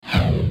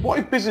What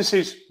if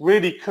businesses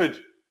really could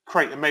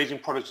create amazing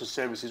products and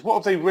services? What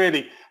if they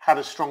really had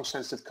a strong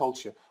sense of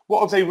culture?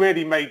 What if they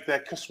really made their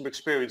customer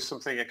experience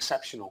something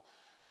exceptional?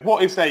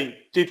 What if they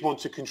did want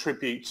to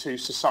contribute to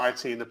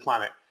society and the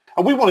planet?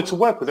 And we wanted to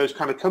work with those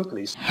kind of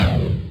companies.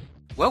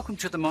 Welcome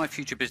to the My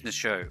Future Business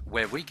Show,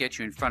 where we get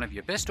you in front of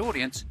your best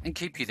audience and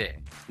keep you there.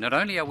 Not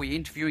only are we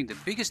interviewing the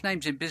biggest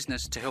names in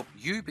business to help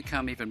you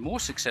become even more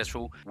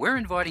successful, we're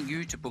inviting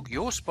you to book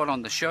your spot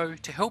on the show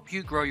to help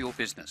you grow your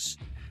business.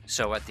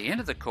 So at the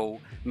end of the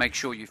call, make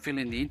sure you fill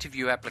in the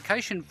interview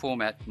application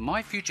form at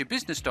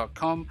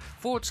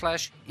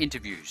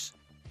myfuturebusiness.com/interviews.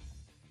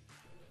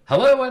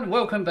 Hello and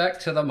welcome back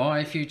to the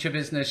My Future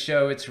Business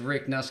Show. It's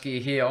Rick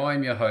Nusky here.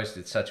 I'm your host.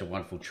 It's such a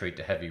wonderful treat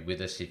to have you with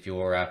us. If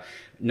you're,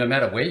 no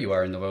matter where you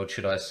are in the world,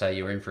 should I say,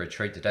 you're in for a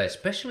treat today,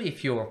 especially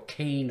if you're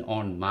keen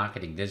on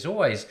marketing. There's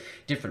always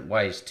different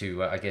ways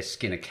to,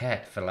 skin a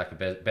cat, for lack of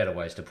better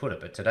ways to put it.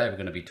 But today we're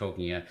going to be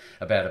talking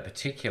about a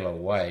particular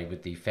way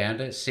with the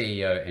founder,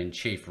 CEO and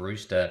chief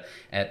rooster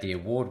at the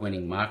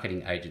award-winning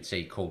marketing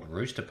agency called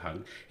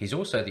Roosterpunk. He's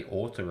also the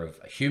author of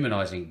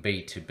Humanizing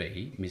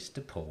B2B,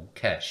 Mr. Paul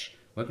Cash.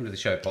 Welcome to the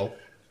show, Paul.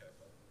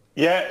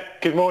 Yeah,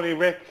 good morning,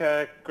 Rick.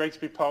 Great to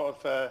be part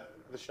of the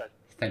show.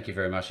 Thank you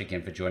very much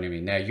again for joining me.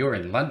 Now, you're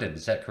in London,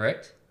 is that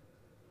correct?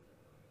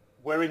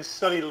 We're in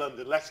sunny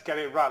London. Let's get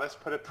it right. Let's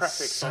put a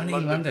prefix on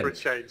London for a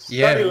change.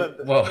 Yeah, sunny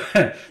London. Well,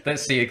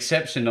 that's the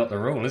exception, not the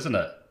rule, isn't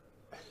it?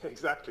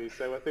 Exactly.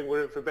 So I think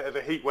we're in for a bit of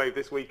a heat wave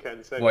this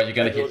weekend. So what, you're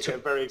going to hit?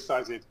 Get very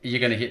excited. You're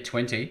going to hit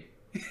 20?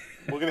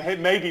 We're going to hit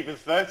maybe even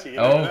 30.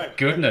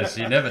 Goodness,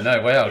 you never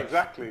know. Wow.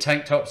 Exactly.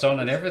 Tank tops on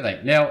and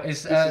everything. Now,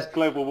 this is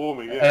global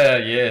warming, yeah.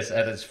 Yes,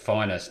 at its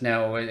finest.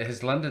 Now,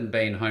 has London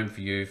been home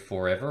for you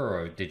forever,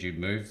 or did you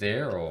move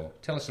there? Or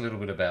tell us a little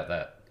bit about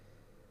that.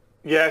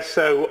 Yeah,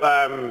 so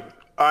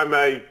I'm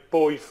a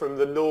boy from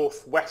the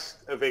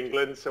northwest of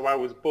England. So I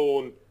was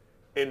born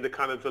in the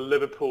kind of the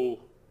Liverpool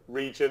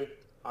region.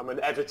 I'm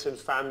an Everton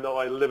fan,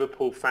 not a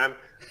Liverpool fan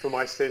for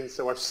my sins.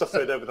 So I've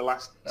suffered over the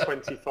last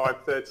 25,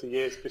 30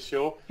 years for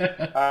sure.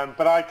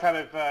 But I kind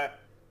of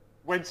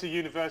went to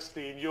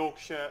university in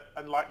Yorkshire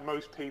and, like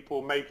most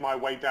people, made my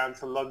way down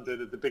to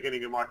London at the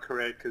beginning of my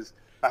career because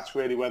that's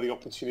really where the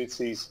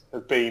opportunities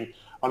have been.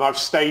 And I've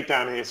stayed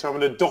down here. So I'm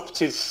an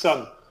adopted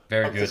son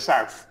of the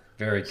South.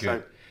 Very good.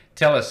 So,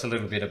 tell us a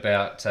little bit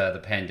about the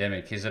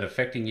pandemic. Is it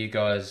affecting you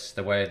guys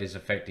the way it is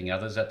affecting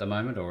others at the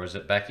moment, or is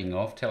it backing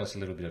off? Tell us a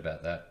little bit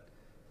about that.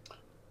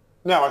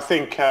 No, I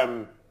think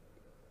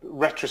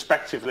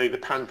retrospectively, the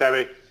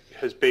pandemic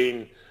has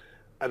been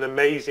an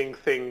amazing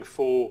thing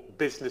for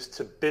business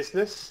to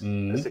business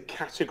as a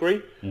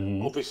category.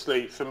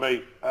 Obviously, for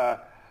me,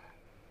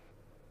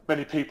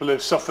 many people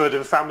have suffered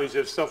and families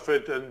have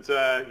suffered and,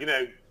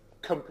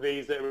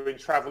 companies that are in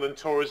travel and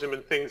tourism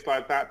and things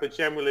like that. But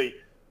generally,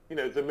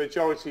 the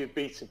majority of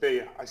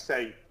B2B, I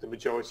say the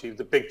majority,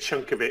 the big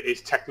chunk of it is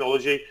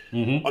technology.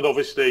 And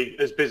obviously,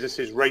 as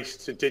businesses race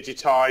to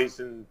digitize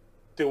and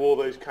do all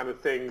those kind of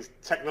things,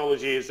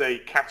 technology as a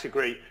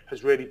category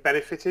has really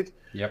benefited.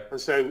 Yep. And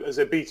so as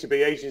a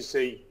B2B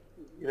agency,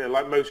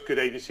 like most good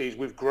agencies,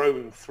 we've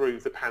grown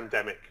through the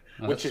pandemic,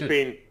 which has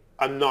been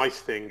a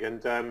nice thing.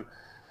 And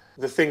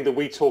the thing that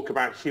we talk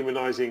about,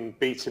 humanizing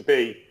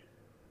B2B,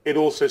 it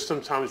also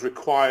sometimes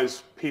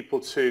requires people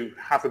to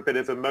have a bit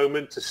of a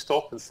moment to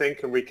stop and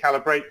think and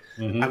recalibrate.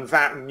 And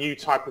that new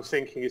type of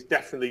thinking is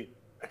definitely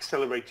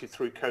accelerated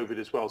through COVID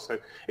as well. So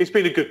it's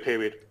been a good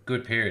period.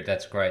 Good period.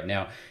 That's great.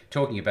 Now,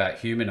 talking about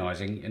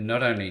humanizing,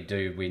 not only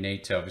do we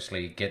need to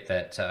obviously get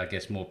that,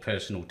 more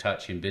personal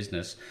touch in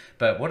business,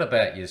 but what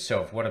about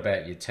yourself? What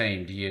about your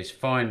team? Do you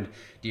find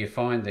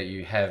that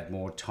you have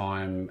more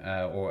time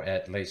or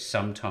at least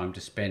some time to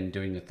spend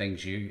doing the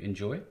things you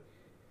enjoy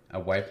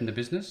away from the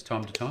business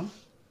time to time?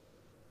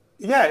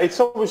 Yeah, it's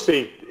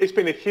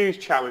been a huge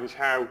challenge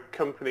how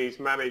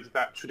companies manage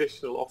that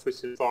traditional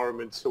office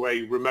environment to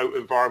a remote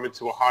environment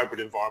to a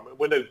hybrid environment.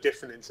 We're no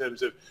different in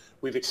terms of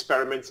we've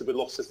experimented with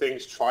lots of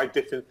things, tried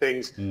different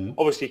things.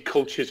 Obviously,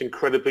 culture is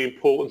incredibly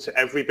important to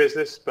every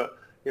business, but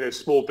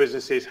small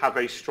businesses have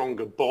a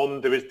stronger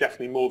bond. There is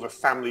definitely more of a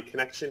family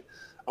connection,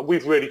 and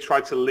we've really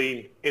tried to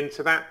lean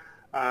into that.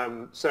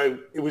 So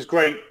it was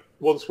great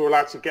once we were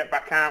allowed to get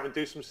back out and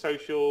do some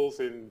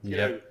socials and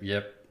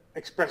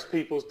express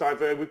people's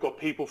diversity. We've got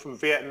people from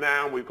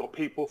Vietnam, we've got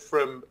people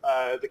from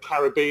the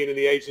Caribbean in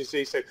the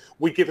agency, so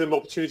we give them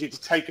opportunity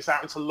to take us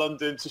out into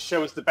London to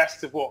show us the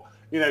best of what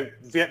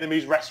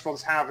Vietnamese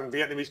restaurants have and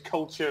Vietnamese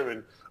culture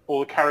and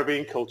all the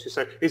Caribbean culture.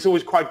 So it's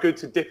always quite good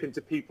to dip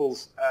into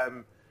people's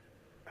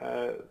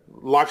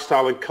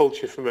lifestyle and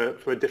culture from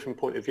a different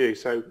point of view.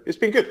 So it's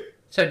been good.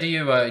 So do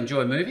you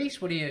enjoy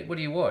movies? What do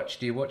you watch?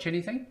 Do you watch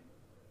anything?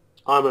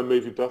 I'm a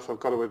movie buff, I've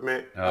got to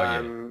admit.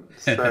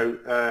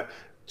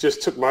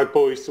 Just took my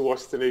boys to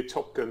watch the new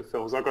Top Gun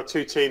films. I've got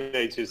two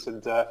teenagers,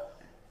 and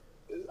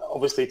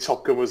obviously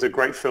Top Gun was a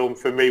great film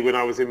for me when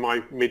I was in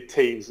my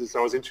mid-teens, and so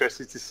I was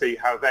interested to see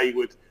how they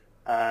would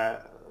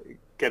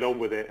get on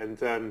with it.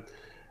 And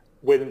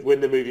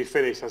when the movie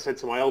finished, I said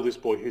to my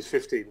eldest boy, who's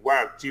 15,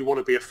 wow, do you want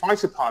to be a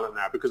fighter pilot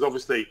now? Because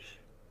obviously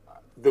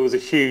there was a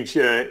huge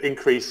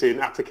increase in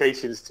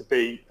applications to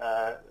be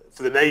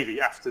for the Navy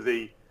after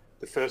the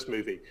first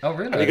movie. Oh,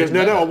 really? And he goes,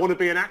 no, I want to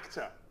be an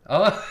actor.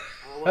 Oh,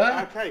 I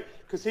went, okay,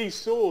 because he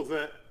saw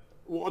that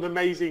what an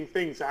amazing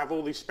thing to have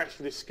all these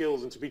specialist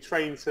skills and to be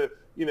trained to,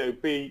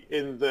 be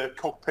in the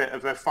cockpit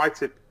of a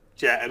fighter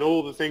jet and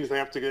all the things they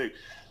have to do.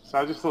 So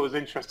I just thought it was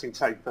an interesting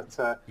take. But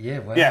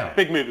yeah,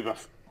 big movie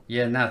buff.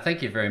 Yeah, no,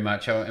 thank you very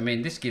much. I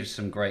mean, this gives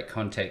some great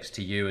context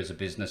to you as a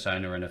business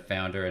owner and a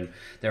founder, and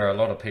there are a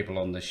lot of people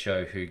on the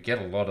show who get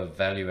a lot of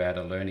value out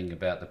of learning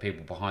about the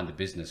people behind the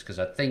business, because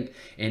I think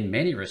in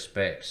many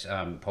respects,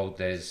 Paul,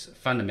 there's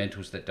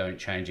fundamentals that don't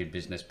change in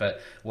business,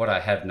 but what I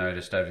have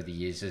noticed over the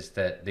years is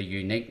that the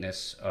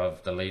uniqueness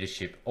of the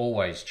leadership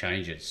always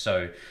changes.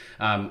 So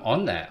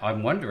on that,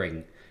 I'm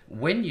wondering,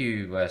 when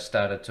you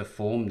started to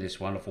form this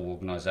wonderful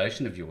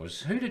organisation of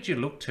yours, who did you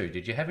look to?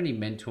 Did you have any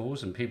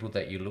mentors and people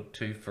that you looked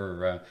to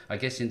for, I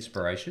guess,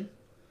 inspiration?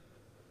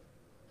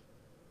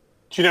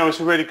 Do you know,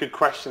 it's a really good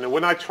question. And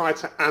when I try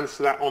to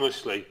answer that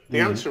honestly, the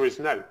answer is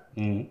no.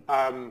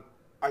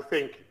 I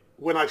think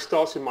when I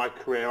started my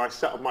career, I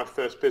set up my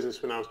first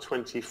business when I was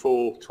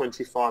 24,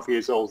 25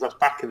 years old. That's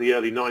back in the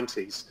early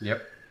 90s.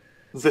 Yep.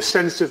 The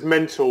sense of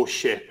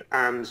mentorship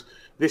and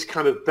this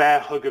kind of bear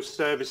hug of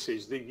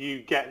services that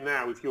you get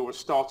now if you're a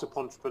startup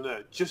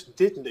entrepreneur just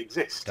didn't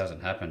exist.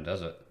 Doesn't happen,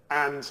 does it?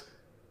 And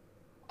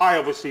I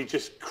obviously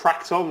just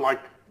cracked on like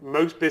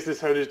most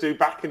business owners do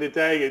back in the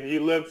day, and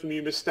you learn from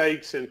your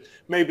mistakes, and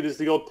maybe there's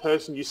the odd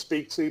person you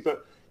speak to,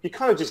 but you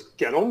kind of just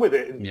get on with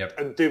it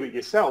and do it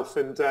yourself.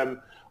 And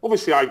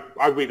obviously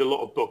I read a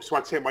lot of books, so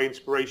I take my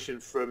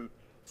inspiration from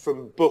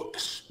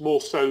books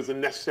more so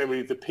than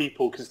necessarily the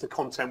people, because the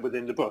content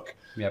within the book.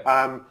 Yep.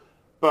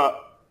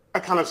 But I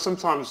kind of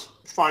sometimes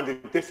find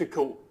it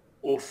difficult,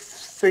 or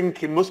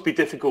think it must be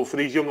difficult for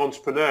these young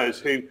entrepreneurs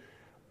who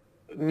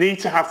need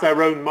to have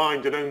their own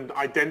mind and own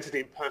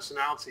identity and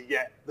personality,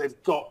 yet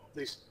they've got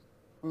this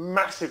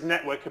massive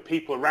network of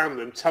people around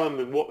them telling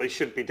them what they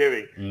should be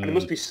doing. And it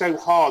must be so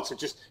hard to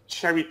just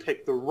cherry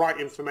pick the right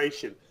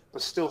information,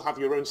 but still have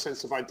your own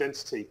sense of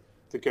identity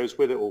that goes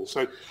with it all.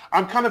 So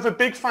I'm kind of a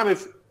big fan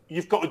of,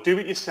 you've got to do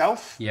it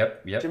yourself.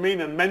 Yep. Do you mean?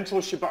 And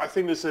mentorship, but I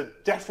think there's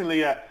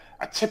definitely a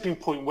tipping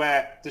point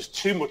where there's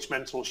too much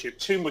mentorship,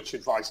 too much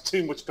advice,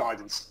 too much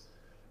guidance,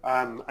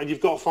 and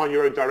you've got to find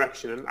your own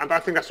direction. And I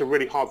think that's a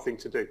really hard thing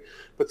to do.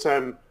 But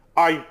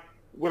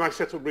when I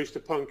set up Rooster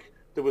Punk,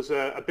 there was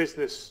a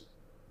business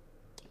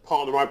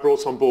partner I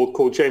brought on board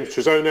called James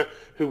Trezona,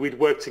 who we'd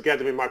worked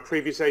together in my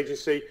previous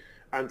agency,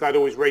 and I'd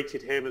always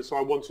rated him, and so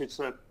I wanted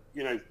to,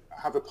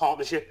 have a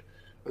partnership.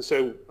 And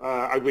so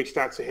I reached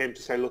out to him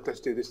to say, look, let's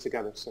do this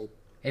together. So.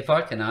 If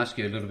I can ask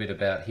you a little bit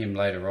about him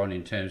later on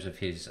in terms of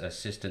his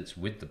assistance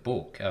with the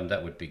book,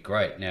 that would be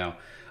great. Now,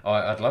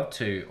 I'd love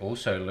to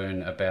also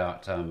learn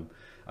about,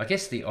 I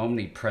guess, the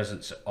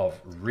omnipresence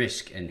of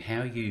risk and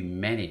how you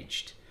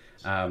managed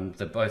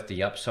both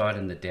the upside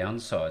and the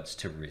downsides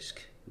to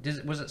risk.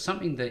 Was it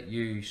something that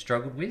you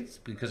struggled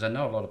with? Because I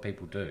know a lot of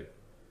people do.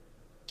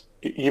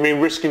 You mean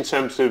risk in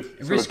terms of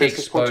risk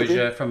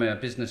exposure, from a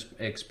business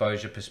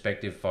exposure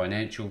perspective,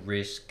 financial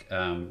risk,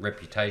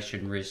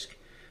 reputation risk,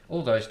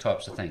 all those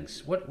types of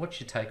things.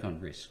 What's your take on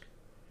risk?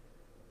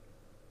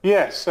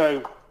 Yeah,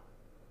 so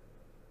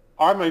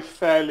I'm a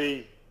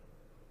fairly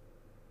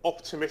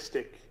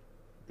optimistic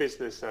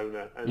business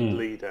owner and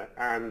leader,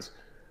 and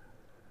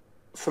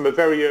from a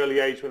very early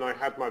age when I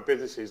had my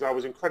businesses, I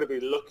was incredibly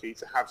lucky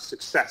to have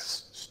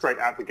success straight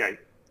out the gate.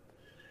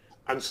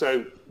 And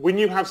so when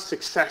you have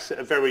success at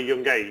a very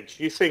young age,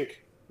 you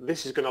think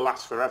this is going to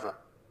last forever.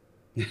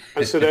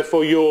 And so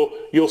therefore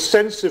your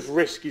sense of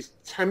risk is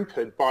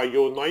tempered by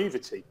your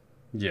naivety.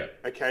 Yeah.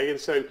 Okay. And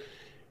so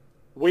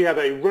we had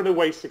a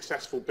runaway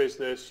successful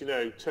business,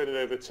 turning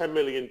over $10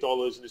 million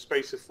in the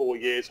space of 4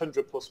 years,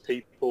 100 plus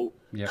people,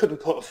 couldn't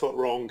put a foot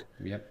wrong.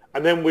 Yep.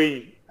 And then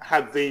we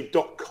had the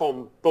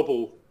dot-com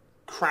bubble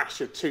crash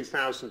of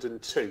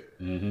 2002.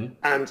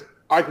 And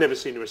I'd never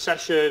seen a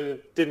recession,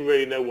 didn't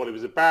really know what it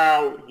was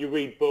about. You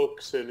read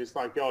books and it's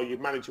like, you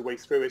manage your way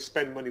through it,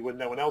 spend money when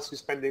no one else is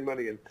spending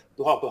money, and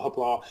blah, blah,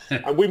 blah.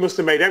 And we must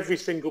have made every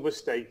single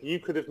mistake you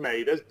could have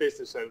made as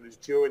business owners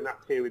during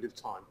that period of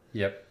time.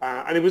 Yep.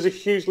 And it was a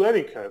huge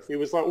learning curve. It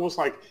was almost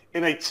like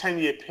in a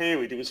 10-year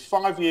period, it was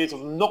 5 years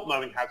of not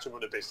knowing how to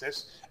run a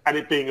business and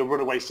it being a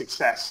runaway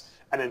success,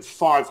 and then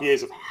 5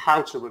 years of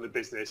how to run a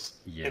business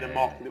in a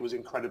market that was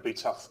incredibly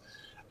tough.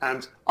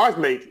 And I've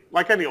made,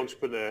 like any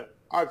entrepreneur,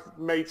 I've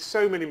made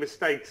so many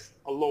mistakes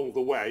along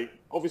the way.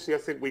 Obviously, I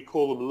think we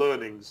call them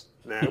learnings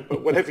now,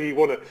 but whatever you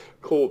want to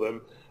call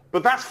them.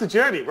 But that's the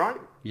journey, right?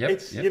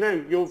 Yep.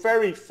 You're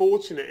very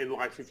fortunate in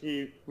life if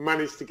you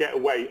manage to get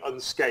away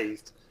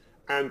unscathed.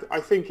 And I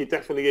think it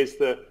definitely is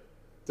the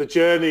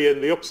journey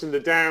and the ups and the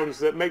downs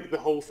that make the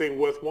whole thing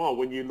worthwhile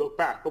when you look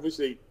back.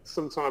 Obviously,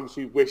 sometimes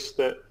you wish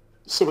that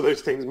some of those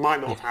things might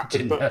not have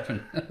happened, but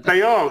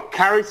they are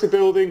character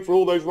building for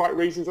all those right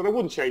reasons, and I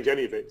wouldn't change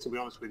any of it, to be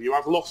honest with you.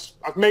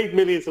 I've made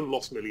millions and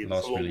lost millions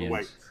along the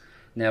way.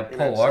 Now, You know,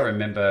 Paul, I so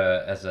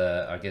remember as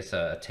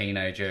a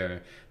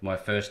teenager, my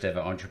first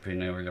ever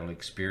entrepreneurial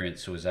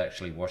experience was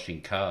actually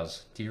washing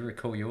cars. Do you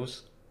recall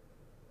yours?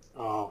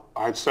 oh,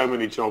 I had so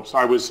many jobs.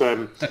 I was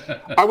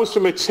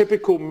from a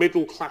typical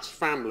middle class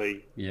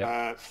family,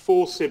 Yep.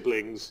 four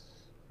siblings.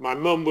 My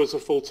mum was a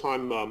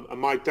full-time mum, and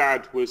my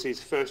dad was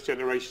his first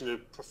generation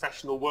of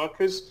professional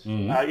workers,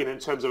 Mm-hmm. in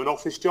terms of an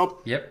office job.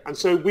 Yep. And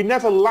so we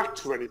never lacked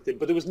for anything,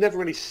 but there was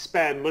never any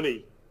spare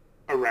money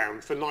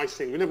around for nice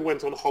things. We never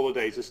went on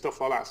holidays and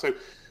stuff like that. So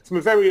from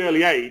a very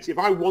early age, if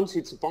I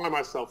wanted to buy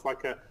myself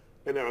like a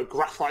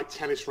graphite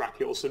tennis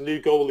racket or some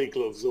new goalie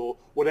gloves or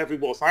whatever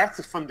it was, I had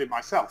to fund it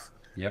myself.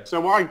 Yep.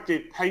 So I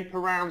did paper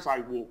rounds,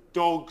 I walked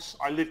dogs,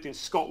 I lived in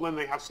Scotland.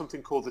 They have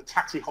something called the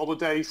tatty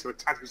holidays. So a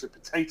tatty is a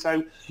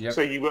potato. Yep.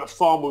 So a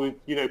farmer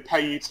would,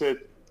 pay you to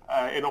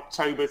in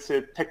October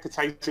to pick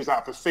potatoes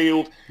out of a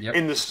field. Yep.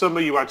 In the summer,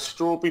 you had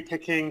strawberry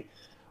picking.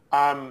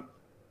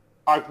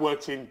 I've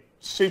worked in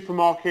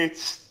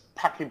supermarkets,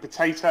 packing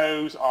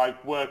potatoes.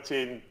 I've worked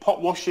in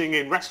pot washing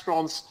in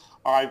restaurants.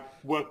 I've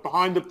worked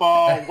behind the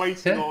bar,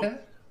 waiting on.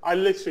 I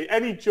literally,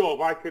 any job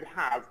I could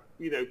have,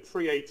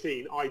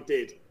 pre-18, I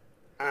did.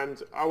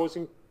 And I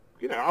wasn't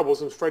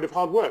afraid of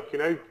hard work.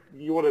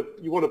 You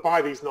want to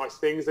buy these nice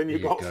things, then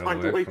you've got to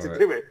find a way to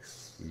do it.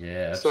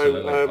 Yeah,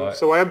 absolutely.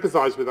 So I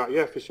empathise with that.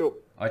 Yeah, for sure.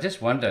 I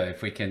just wonder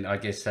if we can. I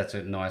guess that's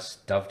a nice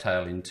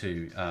dovetail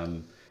into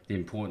the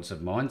importance of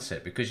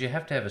mindset, because you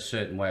have to have a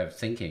certain way of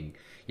thinking.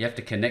 You have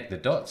to connect the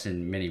dots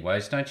in many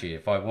ways, don't you?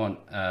 If I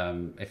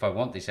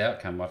want this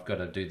outcome, I've got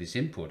to do this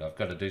input. I've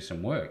got to do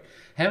some work.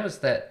 How has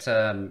that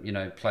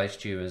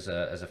placed you as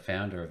a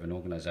founder of an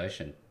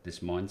organisation? This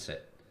mindset.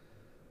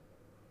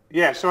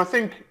 Yeah, so I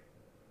think,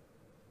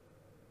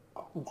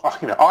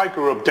 I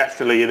grew up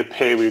definitely in a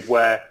period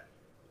where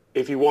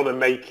if you want to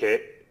make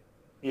it,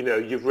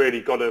 you've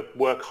really got to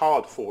work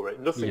hard for it.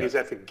 Nothing is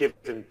ever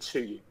given to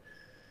you.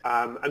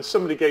 And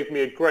somebody gave me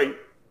a great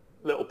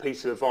little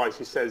piece of advice.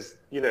 He says,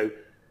 you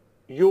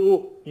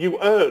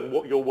earn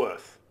what you're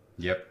worth.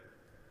 Yep.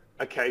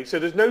 Okay, so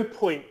there's no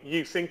point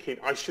you thinking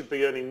I should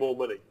be earning more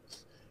money.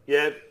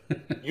 Yeah,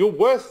 you're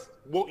worth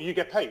what you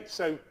get paid.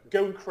 So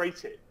go and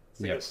create it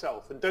for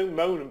yourself, and don't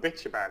moan and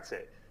bitch about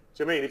it.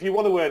 Do you know what I mean? If you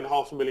want to earn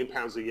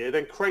 £500,000 a year,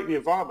 then create the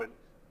environment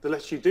that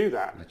lets you do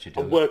that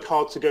and work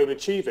hard to go and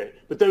achieve it,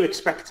 but don't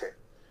expect it.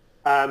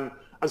 And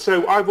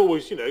so I've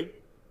always,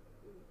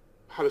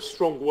 had a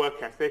strong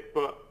work ethic,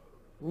 but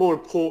more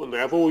importantly,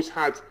 I've always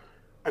had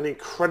an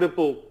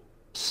incredible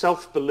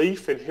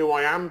self-belief in who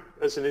I am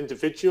as an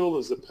individual,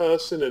 as a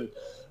person, and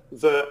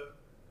that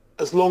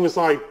as long as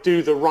I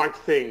do the right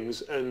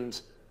things and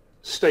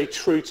stay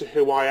true to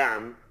who I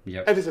am,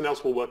 everything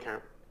else will work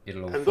out.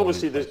 And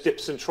obviously there's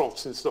dips and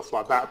troughs and stuff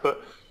like that,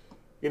 but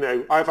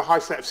I have a high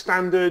set of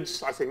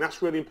standards. I think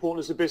that's really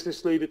important as a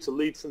business leader, to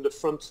lead from the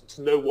front,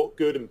 to know what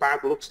good and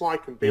bad looks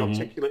like and be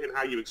articulate in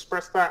how you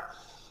express that.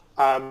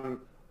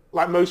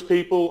 Like most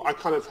people, I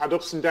kind of had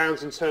ups and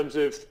downs in terms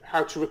of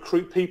how to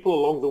recruit people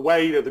along the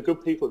way, the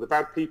good people, the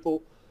bad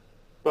people.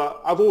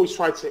 But I've always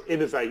tried to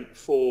innovate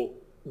for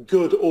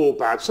good or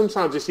bad.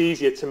 Sometimes it's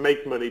easier to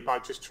make money by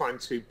just trying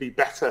to be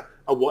better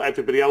at what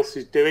everybody else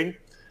is doing.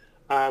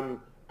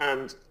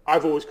 And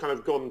I've always kind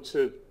of gone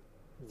to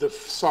the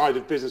side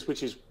of business,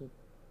 which is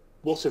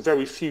what are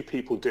very few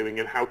people doing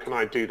and how can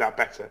I do that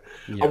better?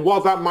 And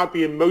while that might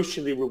be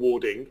emotionally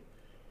rewarding,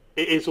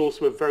 it is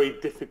also a very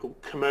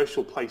difficult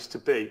commercial place to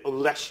be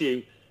unless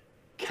you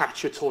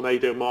catch a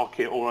tornado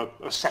market or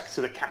a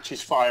sector that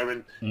catches fire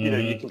and,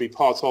 you can be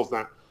part of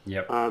that.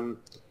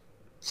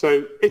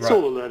 So it's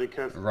all a learning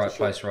curve. Right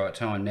place, right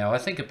time. Now, I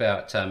think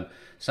about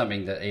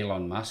something that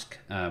Elon Musk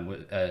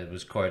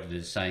was quoted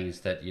as saying is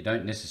that you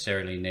don't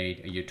necessarily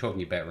need, you're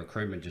talking about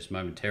recruitment just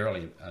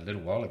momentarily a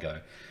little while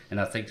ago,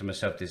 and I think to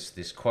myself,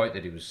 this quote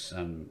that he was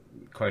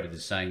quoted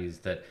as saying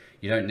is that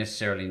you don't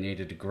necessarily need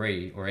a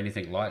degree or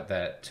anything like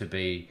that to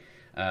be,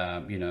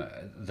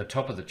 the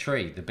top of the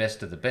tree, the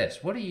best of the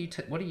best. What do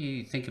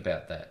you think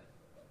about that?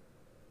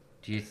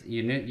 Do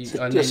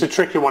it's a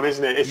tricky one,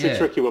 isn't it? It's a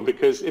tricky one,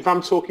 because if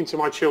I'm talking to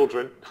my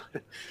children,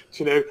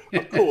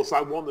 of course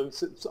I want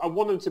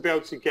them to be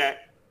able to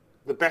get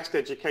the best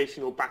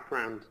educational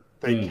background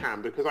they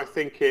can, because I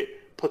think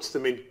it puts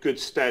them in good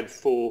stead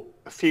for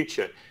a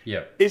future.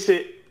 Is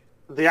it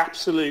the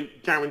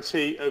absolute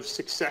guarantee of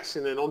success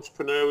in an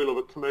entrepreneurial or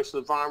a commercial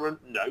environment?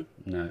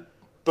 No.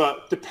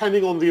 But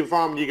depending on the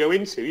environment you go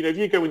into, if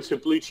you go into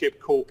blue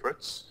chip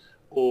corporates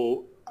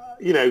or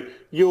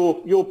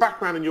your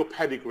background and your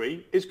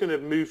pedigree is going to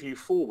move you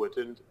forward.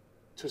 And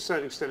to a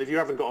certain extent, if you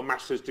haven't got a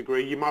master's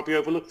degree, you might be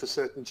overlooked for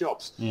certain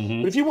jobs.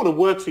 But if you want to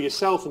work for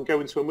yourself and go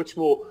into a much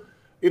more,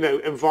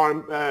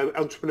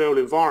 entrepreneurial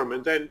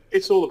environment, then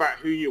it's all about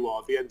who you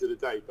are at the end of the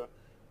day. But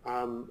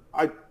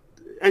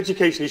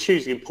education is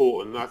hugely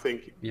important. I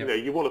think,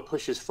 you want to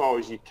push as far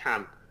as you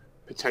can,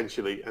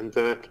 potentially. And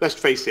let's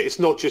face it, it's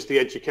not just the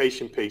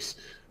education piece.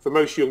 For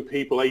most young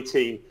people,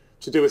 18,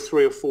 to do a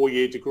 3 or 4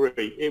 year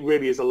degree, it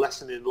really is a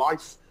lesson in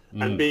life.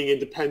 and being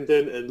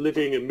independent and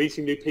living and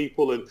meeting new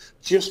people and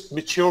just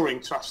maturing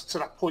to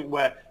that point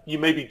where you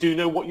maybe do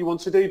know what you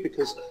want to do,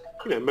 because,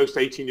 most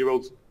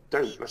 18-year-olds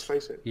don't, let's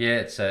face it. Yeah,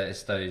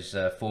 it's those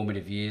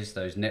formative years,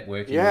 those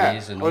networking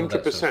years and 100%. all that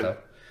sort of stuff.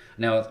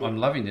 Now, I'm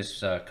loving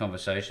this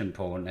conversation,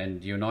 Paul,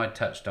 and you and I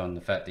touched on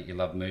the fact that you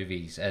love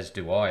movies, as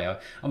do I.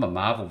 I'm a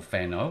Marvel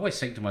fan. I always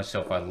think to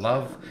myself, I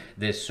love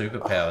their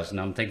superpowers,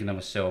 and I'm thinking to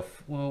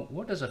myself, well,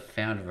 what does a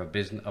founder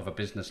of a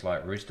business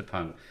like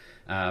Roosterpunk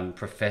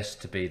profess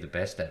to be the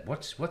best at?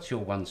 What's your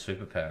one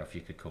superpower, if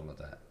you could call it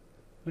that?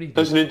 What do you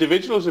do? As an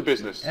individual, as a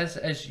business?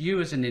 As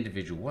you as an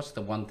individual, what's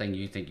the one thing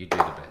you think you do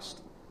the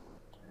best?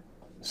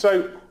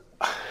 So,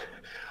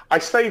 I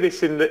say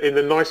this in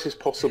the nicest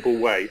possible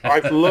way.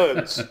 I've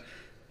learned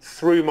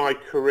through my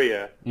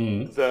career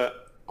that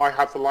I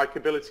have the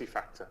likability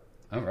factor.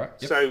 All right.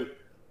 Yep. So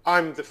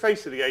I'm the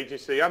face of the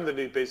agency. I'm the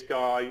new biz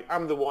guy.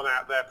 I'm the one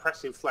out there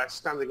pressing flesh,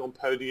 standing on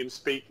podiums,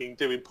 speaking,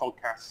 doing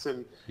podcasts.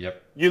 And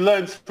you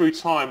learn through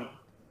time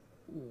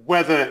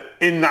whether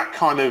in that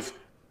kind of,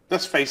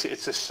 let's face it,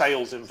 it's a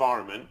sales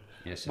environment,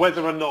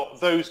 whether or not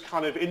those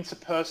kind of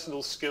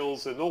interpersonal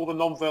skills and all the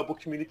non-verbal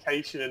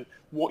communication and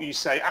what you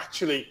say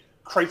actually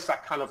creates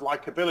that kind of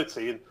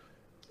likability. And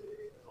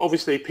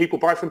obviously people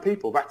buy from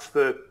people. That's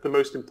the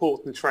most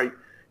important trait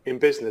in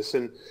business.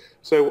 And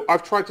so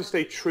I've tried to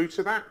stay true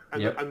to that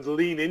and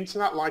lean into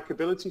that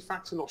likability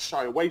factor, not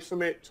shy away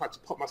from it, try to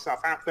put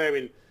myself out there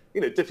in,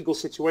 difficult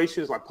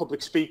situations like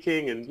public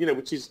speaking and,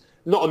 which is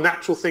not a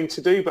natural thing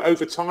to do, but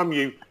over time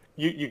you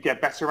get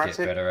better at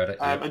it.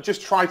 And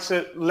just try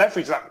to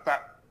leverage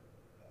that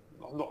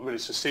not really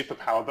it's a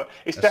superpower, but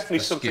it's definitely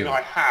something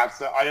I have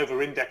that I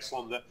over-index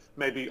on that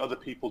maybe other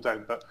people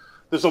don't. But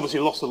there's obviously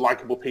lots of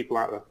likable people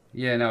out there.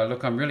 Yeah, no,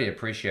 look, I'm really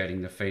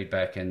appreciating the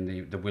feedback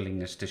and the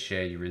willingness to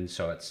share your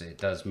insights. It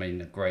does mean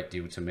a great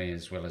deal to me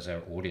as well as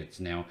our audience.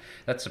 Now,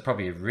 that's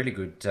probably a really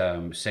good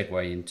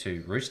segue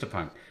into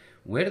Roosterpunk.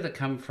 Where did it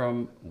come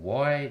from?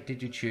 Why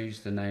did you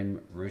choose the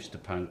name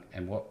Roosterpunk,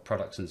 and what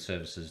products and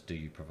services do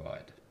you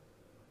provide?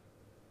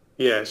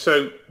 Yeah,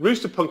 so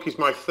Roosterpunk is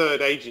my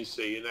third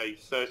agency in a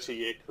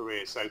 30-year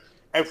career. So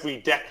every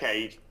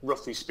decade,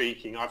 roughly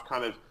speaking, I've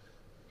kind of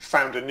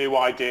found a new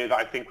idea that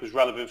I think was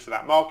relevant for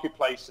that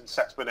marketplace and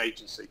set up an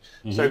agency.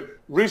 So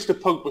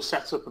Roosterpunk was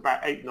set up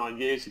about 8-9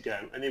 years ago,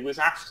 and it was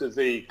after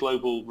the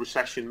global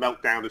recession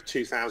meltdown of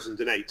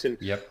 2008. And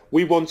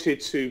we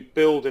wanted to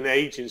build an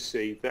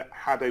agency that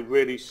had a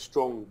really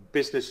strong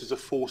business as a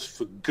force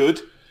for good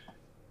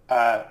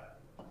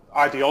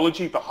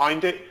ideology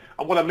behind it.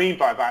 And what I mean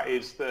by that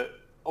is that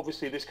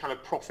obviously this kind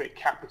of profit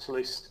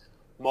capitalist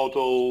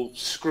model,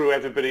 screw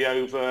everybody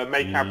over,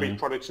 make average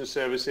products and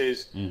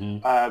services,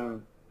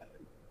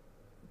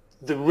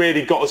 that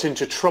really got us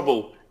into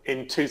trouble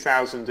in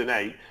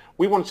 2008.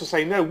 We wanted to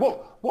say, no,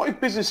 what if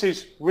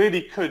businesses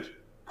really could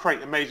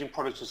create amazing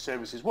products and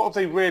services? What if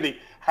they really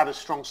had a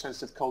strong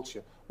sense of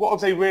culture? What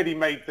if they really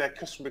made their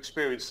customer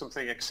experience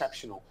something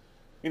exceptional?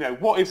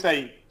 What if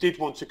they did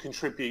want to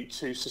contribute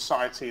to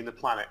society and the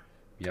planet?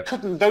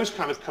 Couldn't those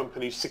kind of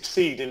companies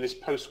succeed in this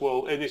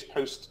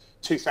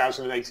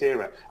post-2008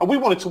 era? And we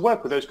wanted to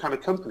work with those kind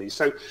of companies.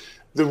 So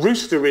the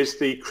rooster is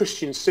the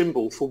Christian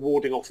symbol for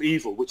warding off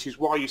evil, which is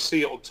why you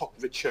see it on top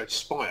of a church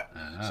spire.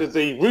 So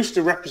the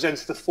rooster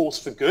represents the force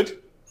for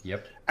good.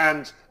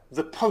 And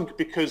the punk,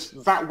 because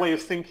that way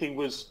of thinking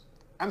was,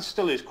 and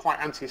still is,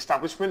 quite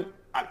anti-establishment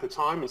at the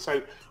time. And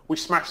so we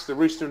smashed the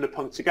rooster and the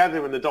punk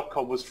together, and the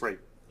 .com was free.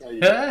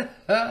 I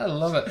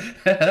love it.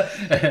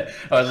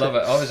 I love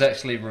it. I was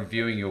actually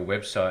reviewing your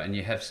website, and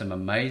you have some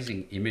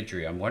amazing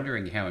imagery. I'm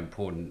wondering how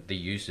important the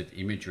use of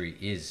imagery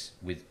is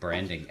with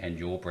branding, and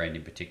your brand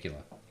in particular.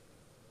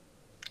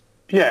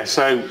 Yeah,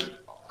 so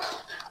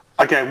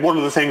again, one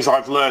of the things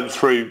I've learned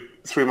through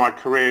my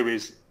career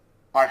is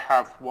I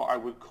have what I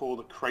would call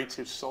a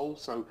creative soul.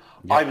 So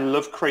I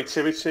love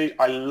creativity.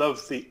 I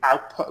love the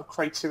output of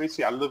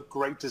creativity. I love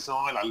great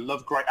design. I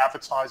love great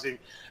advertising.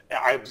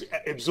 It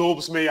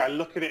absorbs me. I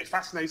look at it. It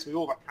fascinates me,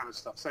 all that kind of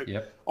stuff. So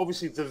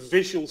obviously the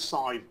visual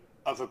side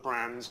of a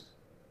brand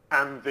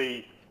and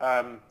the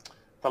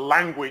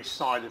language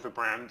side of a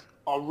brand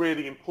are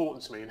really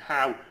important to me, and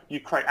how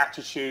you create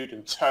attitude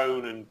and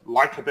tone and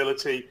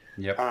likability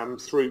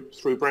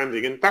through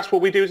branding. And that's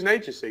what we do as an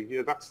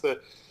agency. That's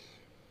the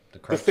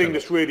thing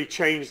that's really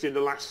changed in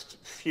the last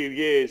few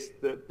years,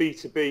 that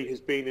B2B has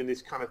been in this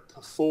kind of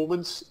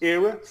performance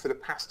era for the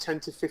past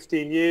 10 to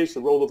 15 years, the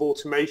role of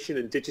automation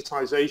and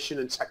digitization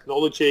and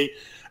technology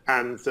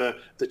and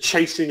the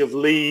chasing of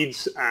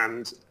leads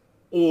and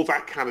all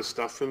that kind of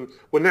stuff. And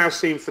we're now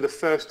seeing for the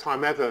first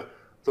time ever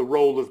the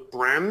role of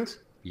brand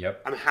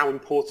and how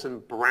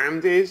important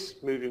brand is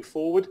moving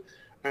forward.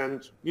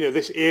 And,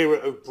 this era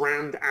of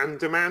brand and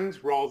demand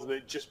rather than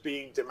it just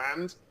being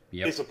demand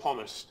is upon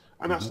us.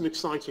 And that's an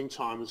exciting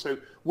time. And so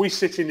we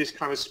sit in this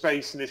kind of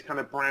space, in this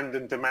kind of brand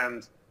and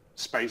demand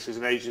space as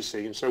an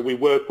agency. And so we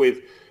work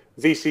with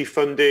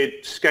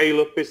VC-funded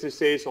scale-up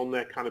businesses on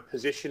their kind of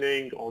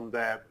positioning, on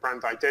their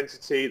brand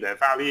identity, their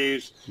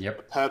values,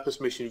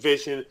 purpose, mission,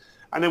 vision.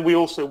 And then we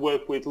also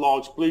work with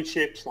large blue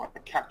chips like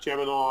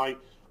Capgemini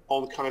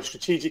on kind of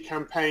strategic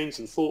campaigns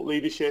and thought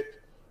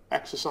leadership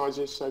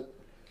exercises. So,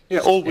 yeah,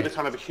 all with a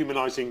kind of a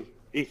humanizing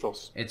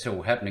ethos. It's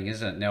all happening,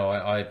 isn't it? Now,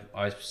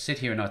 I sit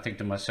here and I think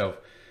to myself,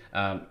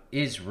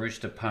 is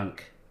Rooster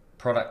Punk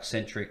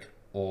product-centric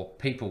or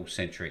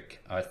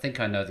people-centric? I think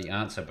I know the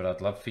answer, but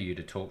I'd love for you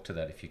to talk to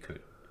that if you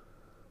could.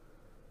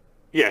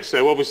 Yeah,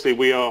 so obviously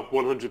we are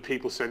 100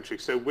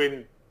 people-centric. So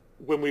when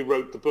we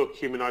wrote the book,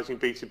 Humanizing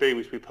B2B,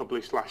 which we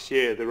published last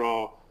year, there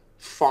are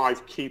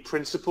 5 key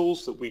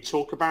principles that we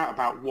talk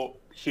about what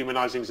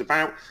humanizing is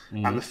about.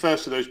 And the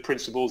first of those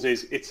principles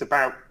is it's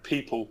about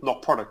people,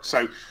 not product.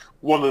 So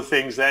one of the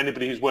things that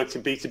anybody who's worked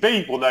in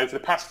B2B will know for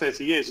the past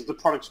 30 years is the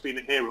product's been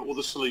a hero, or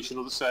the solution,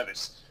 or the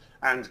service.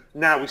 And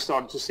now we're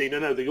starting to see,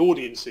 no, the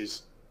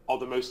audiences are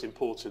the most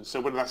important.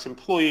 So whether that's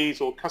employees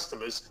or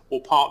customers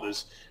or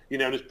partners,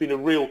 there's been a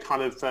real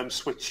kind of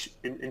switch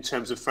in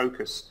terms of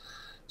focus.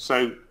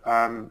 So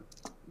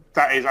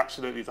that is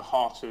absolutely the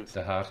heart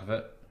of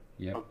it.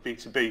 Yeah. Of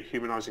B2B,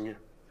 humanizing it.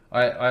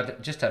 I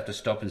just have to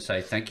stop and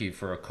say thank you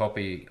for a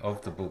copy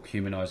of the book,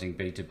 Humanizing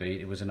B2B.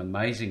 It was an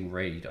amazing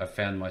read. I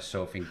found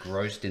myself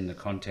engrossed in the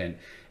content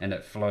and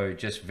it flowed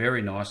just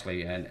very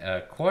nicely, and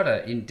quite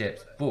an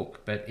in-depth book,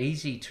 but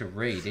easy to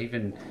read,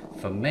 even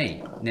for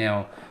me.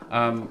 Now,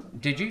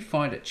 did you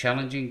find it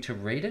challenging to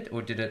read it,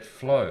 or did it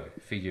flow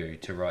for you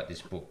to write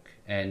this book?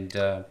 And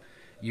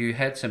you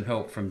had some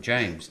help from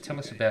James. Tell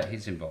us about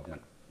his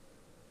involvement.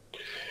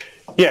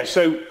 Yeah,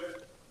 so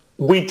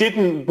we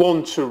didn't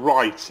want to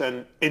write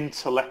an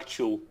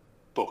intellectual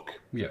book.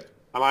 Yeah.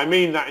 And I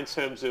mean that in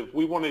terms of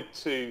we wanted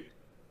to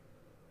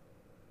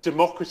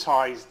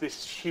democratize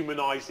this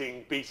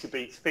humanizing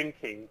B2B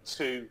thinking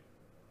to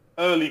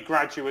early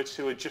graduates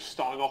who are just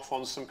starting off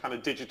on some kind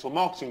of digital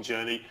marketing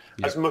journey,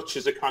 as much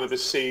as a kind of a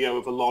CEO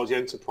of a large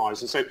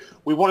enterprise. And so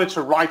we wanted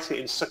to write it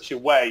in such a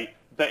way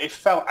that it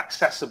felt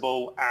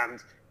accessible and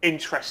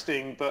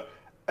interesting, but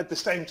at the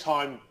same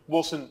time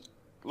wasn't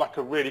like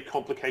a really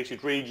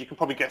complicated read. You can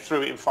probably get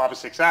through it in 5 or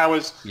 6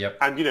 hours,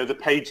 and the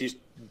pages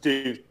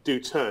do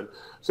turn.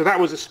 So that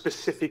was a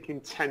specific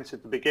intent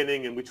at the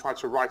beginning, and we tried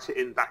to write it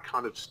in that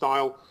kind of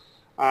style.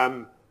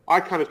 I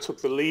kind of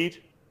took the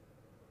lead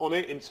on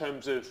it in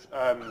terms of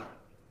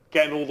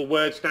getting all the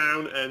words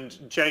down, and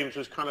James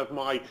was kind of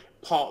my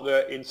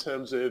partner in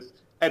terms of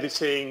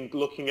editing,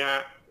 looking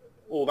at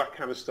all that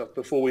kind of stuff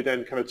before we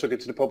then kind of took it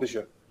to the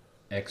publisher.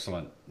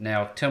 Excellent.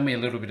 Now, tell me a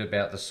little bit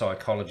about the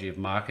psychology of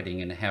marketing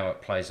and how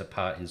it plays a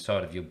part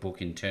inside of your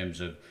book in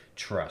terms of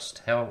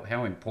trust.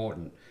 How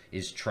important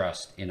is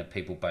trust in a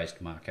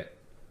people-based market?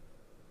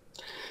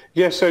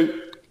 Yeah, so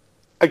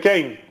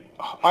again,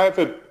 I have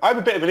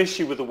a bit of an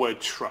issue with the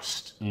word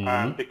trust,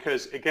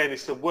 because again,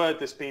 it's a word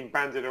that's been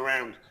bandied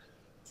around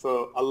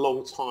for a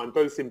long time,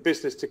 both in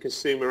business to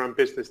consumer and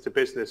business to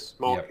business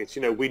markets.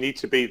 We need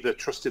to be the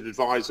trusted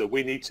advisor.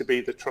 We need to be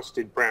the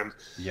trusted brand.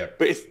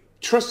 But if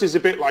trust is a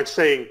bit like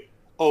saying,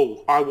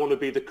 oh, I want to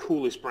be the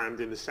coolest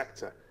brand in the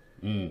sector.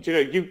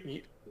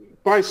 You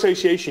by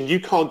association, you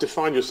can't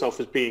define yourself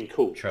as being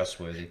cool.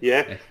 Trustworthy.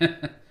 Yeah.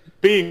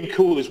 Being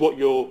cool is what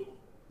your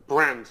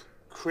brand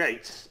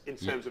creates in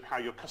terms of how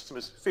your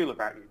customers feel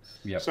about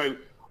you. So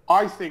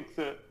I think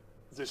that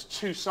there's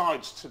 2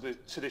 sides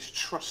to this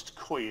trust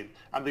coin,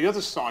 and the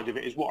other side of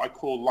it is what I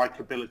call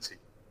likability.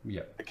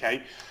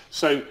 Okay.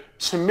 So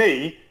to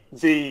me,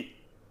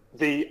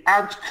 the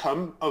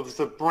outcome of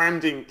the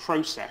branding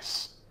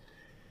process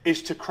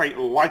is to create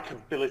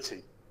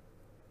likability.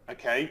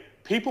 Okay?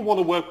 People want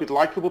to work with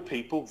likable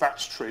people,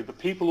 that's true, but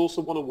people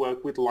also want to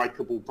work with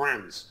likable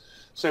brands.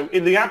 So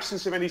in the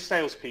absence of any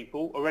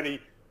salespeople or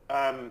any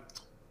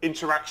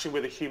interaction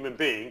with a human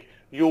being,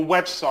 your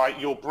website,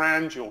 your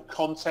brand, your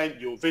content,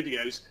 your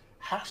videos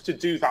have to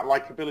do that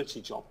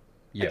likability job.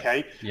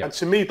 Okay? And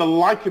to me, the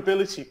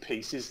likability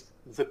piece is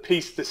the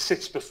piece that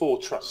sits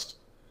before trust.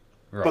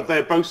 But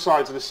they're both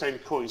sides of the same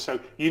coin. So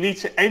you need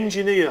to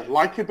engineer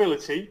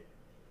likability,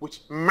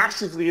 which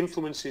massively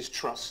influences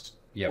trust,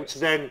 which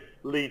then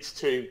leads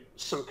to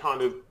some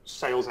kind of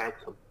sales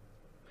outcome.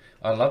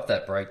 I love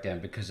that breakdown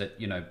because it,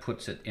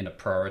 puts it in a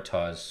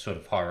prioritized sort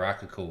of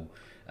hierarchical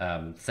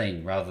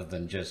thing rather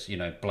than just,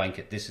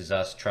 blanket, this is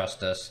us,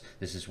 trust us,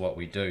 this is what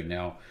we do.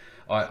 Now,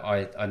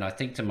 I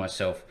think to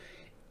myself,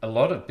 a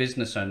lot of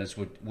business owners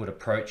would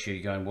approach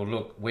you going, well,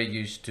 look, we're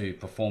used to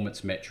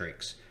performance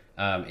metrics.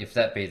 If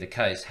that be the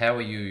case, how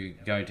are you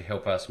going to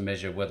help us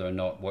measure whether or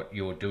not what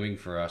you're doing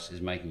for us is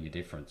making a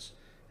difference?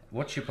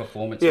 What's your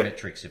performance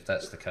metrics if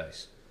that's the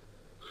case?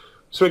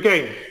 So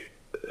again,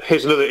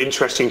 here's another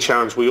interesting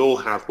challenge we all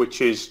have, which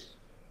is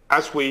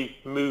as we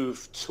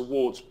move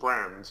towards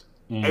brand,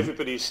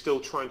 everybody's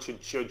still trying to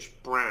judge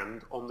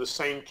brand on the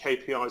same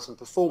KPIs and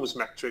performance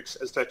metrics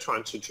as they're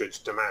trying to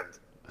judge demand.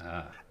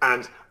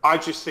 And I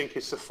just think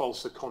it's a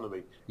false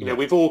economy.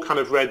 We've all kind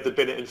of read the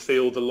Binnett and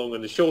Field, the long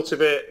and the short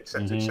of it,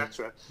 etc.,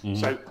 etc.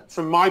 So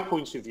from my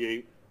point of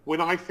view, when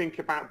I think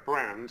about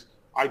brand,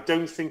 I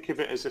don't think of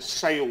it as a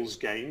sales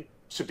game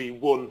to be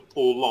won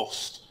or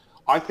lost.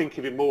 I think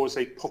of it more as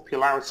a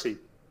popularity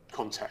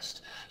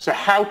contest. So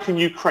how can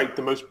you create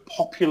the most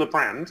popular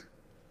brand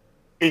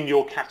in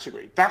your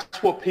category?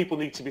 That's what people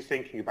need to be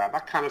thinking about,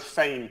 that kind of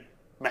fame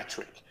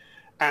metric.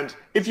 And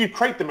if you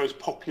create the most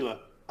popular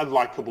and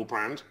likable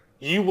brand,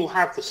 you will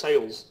have the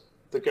sales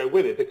that go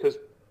with it, because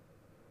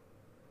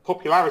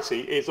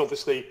popularity is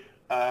obviously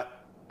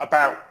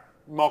about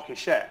market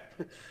share.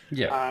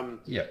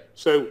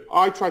 So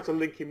I try to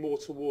link it more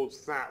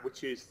towards that,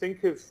 which is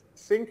think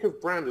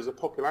of brand as a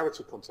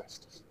popularity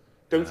contest.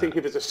 Don't think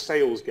of it as a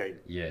sales game.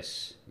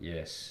 Yes.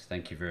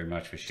 Thank you very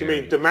much for sharing.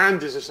 I mean,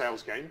 demand is a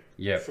sales game,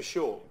 for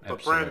sure, but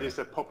absolutely. brand is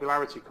a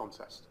popularity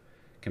contest.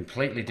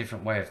 Completely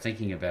different way of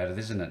thinking about it,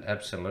 isn't it?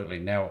 Absolutely.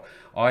 Now,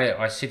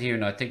 I sit here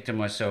and I think to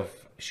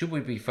myself, should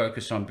we be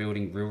focused on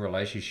building real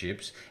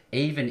relationships,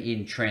 even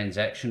in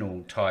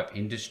transactional type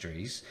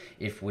industries,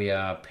 if we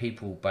are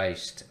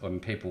people-based and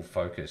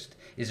people-focused?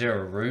 Is there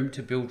a room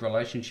to build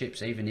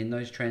relationships even in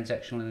those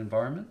transactional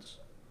environments?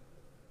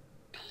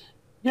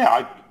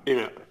 Yeah,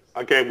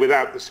 again,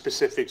 without the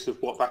specifics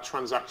of what that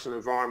transactional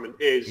environment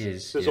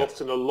is there's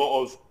often a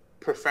lot of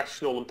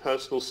professional and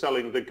personal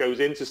selling that goes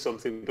into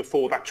something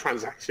before that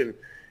transaction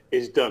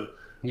is done.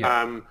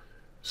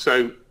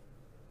 So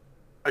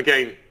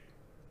again,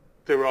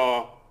 there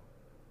are,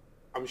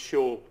 I'm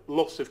sure,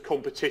 lots of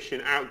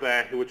competition out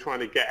there who are trying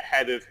to get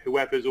ahead of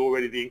whoever's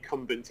already the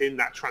incumbent in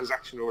that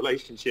transactional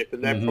relationship,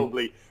 and they're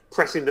probably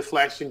pressing the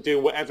flesh and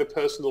doing whatever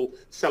personal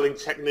selling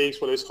techniques,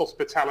 whether it's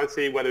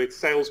hospitality, whether it's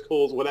sales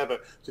calls, whatever,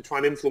 to try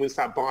and influence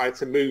that buyer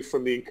to move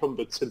from the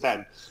incumbent to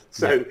them.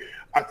 So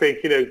I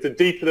think, the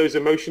deeper those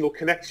emotional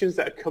connections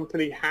that a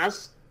company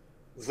has,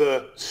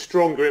 the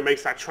stronger it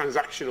makes that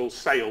transactional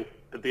sale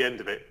at the end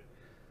of it.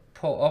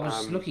 Paul, I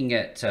was looking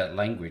at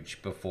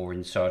language before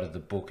inside of the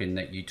book, and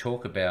that you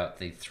talk about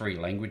the 3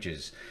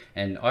 languages.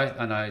 And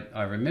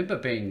I remember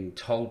being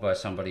told by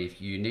somebody, if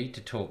you need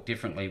to talk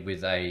differently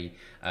with a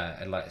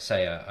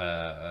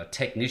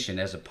technician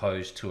as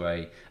opposed to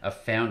a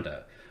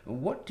founder,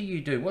 what do you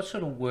do? What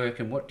sort of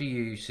work and what do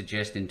you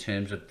suggest in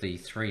terms of the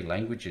 3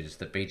 languages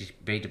that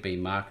B2B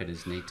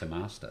marketers need to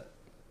master?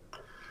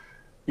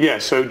 Yeah,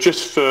 so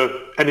just for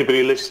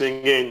anybody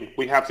listening in,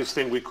 we have this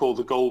thing we call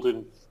the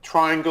golden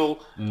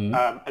triangle.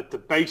 At the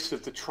base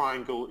of the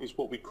triangle is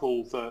what we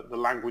call the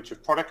language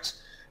of product.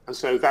 And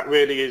so that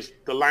really is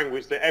the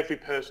language that every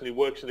person who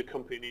works in a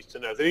company needs to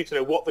know. They need to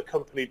know what the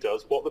company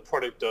does, what the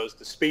product does,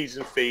 the speeds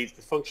and feeds,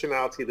 the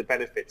functionality, the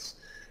benefits.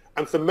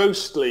 And for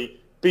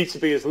mostly,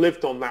 B2B has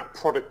lived on that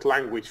product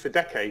language for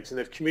decades, and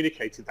they've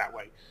communicated that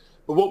way.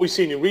 But what we've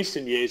seen in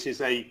recent years is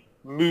a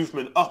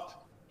movement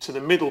up to the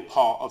middle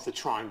part of the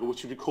triangle,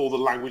 which we call the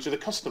language of the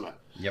customer.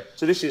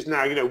 So this is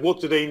now, what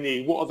do they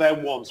need? What are their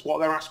wants? What are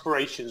their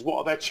aspirations? What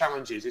are their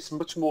challenges? It's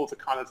much more of a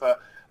kind of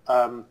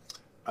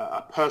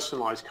a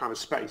personalized kind of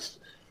space.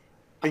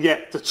 And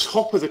yet the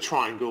top of the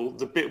triangle,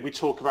 the bit we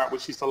talk about,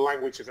 which is the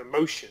language of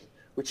emotion,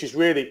 which is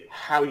really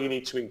how you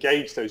need to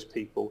engage those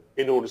people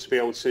in order to be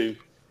able to,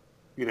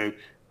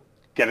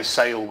 get a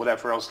sale,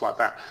 whatever else like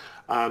that.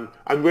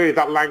 And really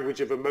that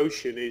language of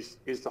emotion is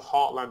the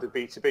heartland of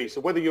B2B. So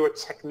whether you're a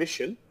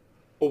technician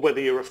or whether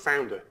you're a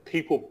founder,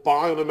 people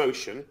buy on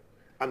emotion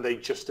and they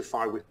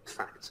justify with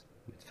fact.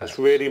 That's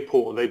really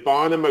important. They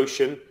buy on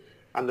emotion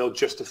and they'll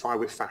justify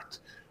with fact.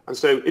 And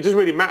so it doesn't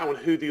really matter on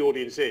who the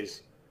audience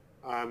is.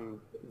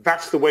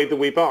 That's the way that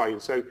we buy.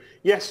 And so,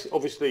 yes,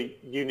 obviously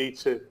you need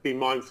to be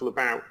mindful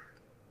about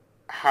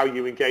how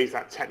you engage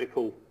that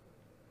technical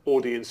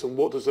audience and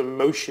what does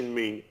emotion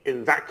mean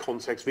in that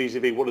context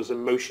vis-a-vis what does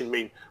emotion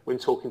mean when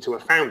talking to a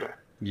founder.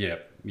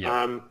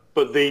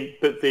 But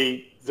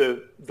the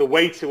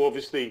way to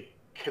obviously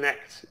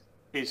connect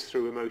is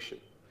through emotion.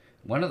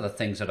 One of the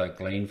things that I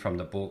gleaned from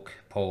the book,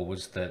 Paul,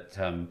 was that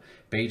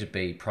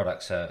B2B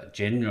products are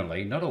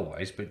generally, not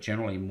always, but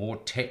generally more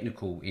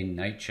technical in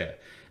nature.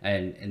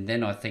 And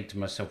then I think to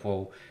myself,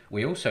 well,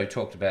 we also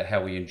talked about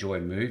how we enjoy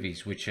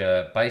movies, which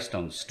are based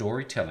on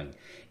storytelling.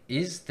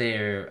 Is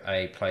there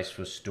a place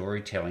for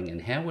storytelling,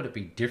 and how would it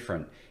be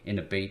different in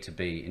a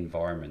B2B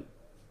environment?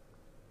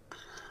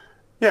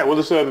 Yeah,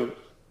 well, so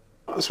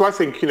I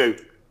think,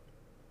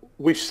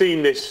 we've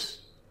seen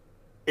this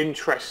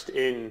interest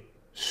in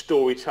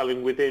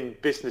storytelling within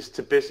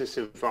business-to-business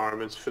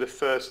environments for the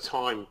first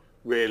time,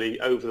 really,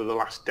 over the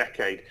last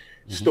decade.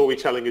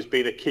 Storytelling has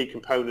been a key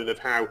component of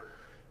how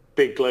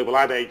big global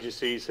ad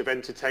agencies have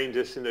entertained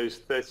us in those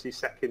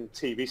 30-second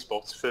TV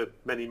spots for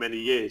many, many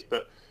years.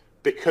 But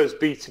because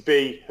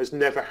B2B has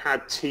never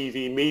had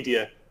TV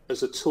media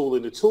as a tool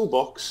in the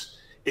toolbox,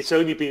 it's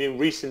only been in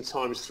recent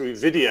times through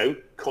video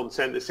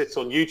content that sits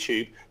on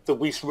YouTube that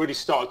we've really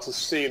started to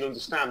see and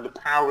understand the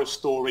power of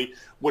story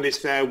when it's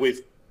there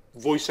with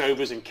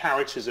voiceovers and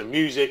characters and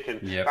music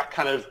and that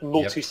kind of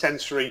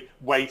multi-sensory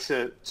way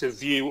to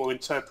view or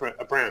interpret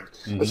a brand.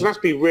 And so that's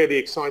been really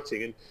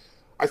exciting. And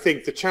I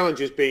think the challenge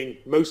has been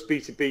most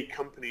B2B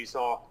companies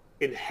are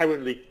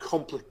inherently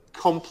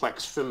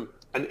complex from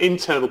an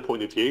internal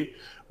point of view,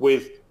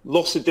 with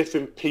lots of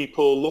different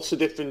people, lots of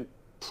different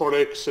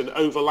products and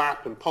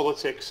overlap and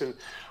politics, and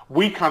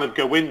we kind of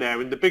go in there,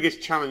 and the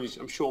biggest challenge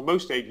I'm sure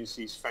most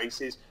agencies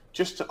face is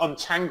just to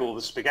untangle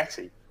the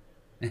spaghetti.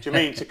 Do you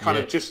mean to kind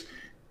of just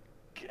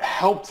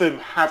help them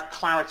have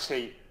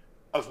clarity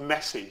of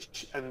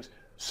message? And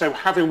so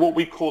having what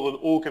we call an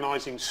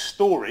organizing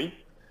story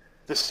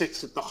that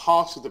sits at the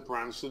heart of the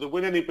brand, so that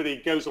when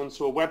anybody goes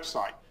onto a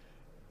website,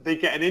 they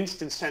get an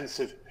instant sense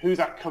of who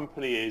that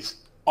company is,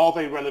 are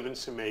they relevant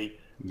to me,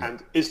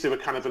 and is there a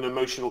kind of an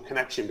emotional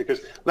connection?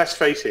 Because let's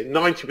face it,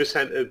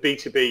 90% of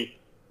B2B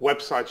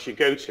websites you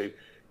go to,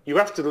 you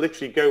have to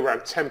literally go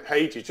around 10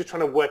 pages just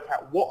trying to work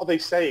out what are they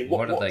saying,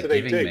 what do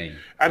they do? Me?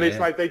 And it's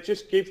like they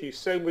just give you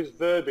so much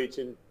verbiage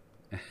and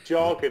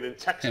jargon and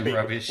text speak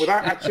rubbish.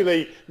 without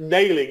actually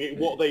nailing it,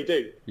 what they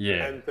do.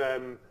 Yeah. And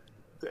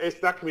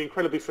that can be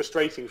incredibly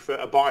frustrating for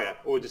a buyer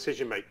or a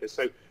decision maker.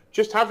 So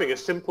just having a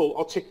simple,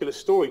 articulate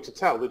story to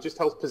tell that just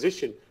helps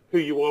position who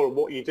you are and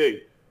what you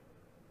do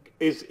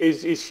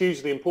is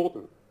hugely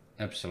important.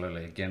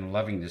 Absolutely. Again,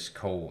 loving this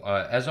call.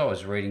 As I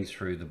was reading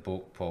through the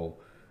book, Paul,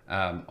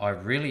 I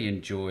really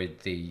enjoyed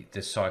the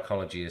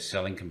psychology of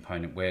selling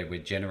component, where we're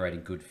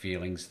generating good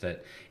feelings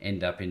that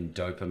end up in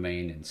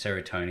dopamine and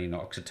serotonin,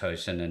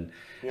 oxytocin,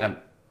 and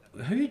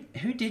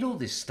who did all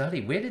this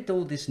study? Where did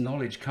all this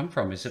knowledge come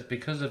from? Is it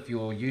because of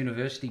your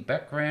university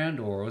background,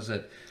 or was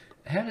it?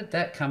 How did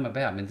that come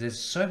about? I mean, there's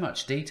so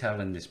much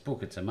detail in this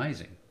book. It's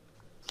amazing.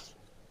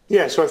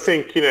 Yeah, so I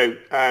think,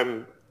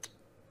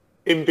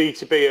 in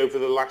B2B over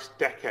the last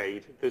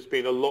decade, there's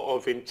been a lot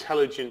of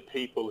intelligent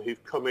people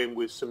who've come in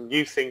with some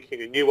new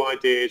thinking and new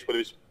ideas, whether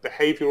it's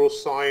behavioral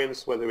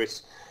science, whether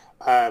it's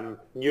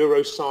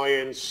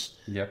neuroscience.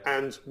 Yep.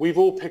 And we've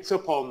all picked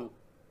up on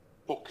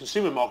what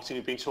consumer marketing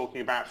have been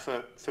talking about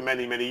for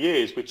many, many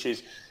years, which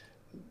is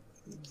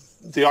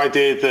the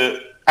idea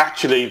that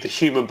actually the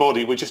human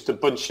body, we're just a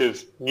bunch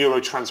of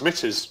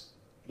neurotransmitters.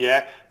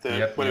 Yeah.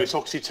 Whether it's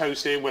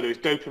oxytocin, whether it's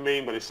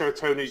dopamine, whether it's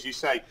serotonin, as you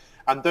say,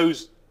 and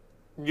those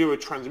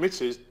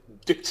neurotransmitters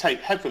dictate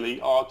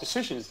heavily our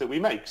decisions that we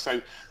make.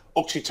 So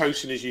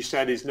oxytocin, as you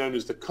said, is known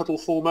as the cuddle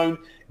hormone.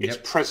 It's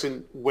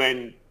present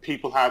when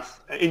people have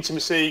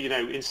intimacy,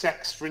 in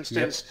sex, for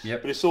instance,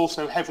 but it's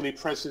also heavily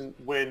present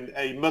when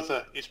a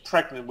mother is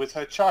pregnant with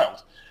her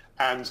child.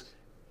 And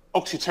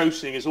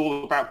oxytocin is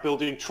all about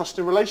building trust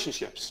in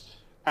relationships.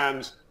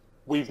 And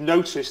we've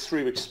noticed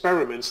through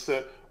experiments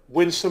that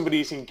when somebody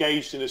is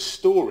engaged in a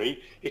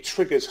story, it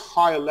triggers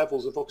higher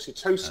levels of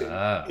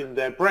oxytocin in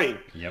their brain.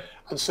 Yep.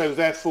 And so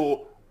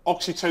therefore,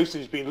 oxytocin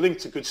has been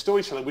linked to good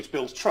storytelling, which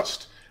builds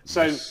trust.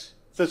 So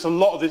there's a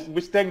lot of this,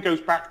 which then goes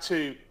back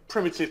to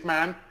primitive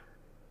man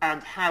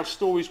and how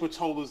stories were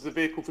told as the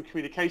vehicle for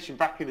communication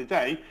back in the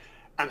day,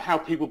 and how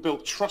people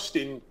built trust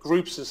in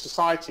groups and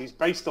societies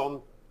based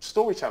on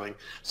storytelling.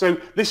 So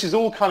this is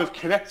all kind of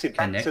connected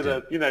back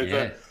to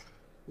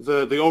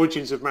the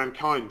origins of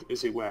mankind,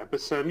 as it were.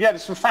 But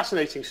there's some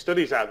fascinating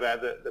studies out there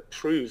that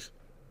prove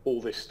all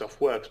this stuff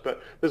works.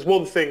 But there's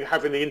one thing,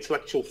 having the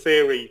intellectual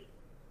theory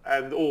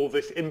and all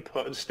this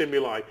input and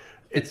stimuli,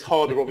 it's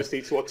harder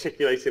obviously to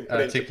articulate and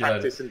put into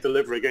practice and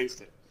deliver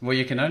against it. Well,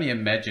 you can only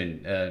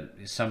imagine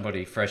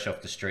somebody fresh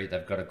off the street,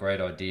 they've got a great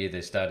idea,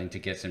 they're starting to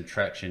get some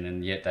traction,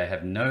 and yet they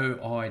have no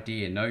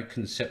idea, no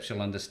conceptual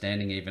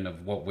understanding even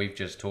of what we've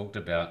just talked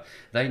about.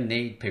 They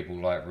need people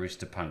like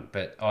Roosterpunk.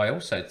 But I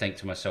also think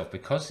to myself,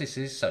 because this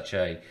is such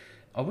a,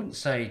 I wouldn't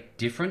say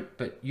different,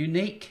 but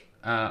unique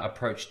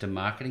approach to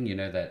marketing,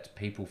 that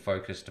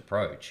people-focused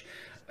approach,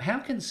 how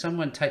can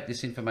someone take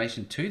this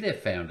information to their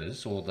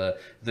founders or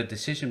the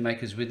decision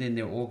makers within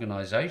their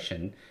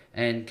organization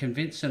and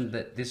convince them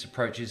that this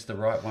approach is the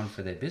right one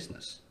for their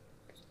business?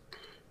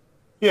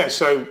 Yeah,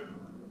 so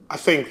I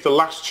think the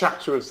last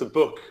chapter of the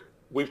book,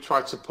 we've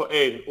tried to put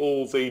in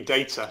all the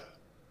data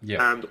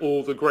and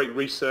all the great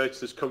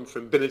research that's come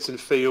from Binet and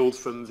Field,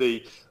 from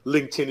the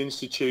LinkedIn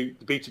Institute,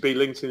 the B2B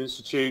LinkedIn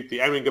Institute, the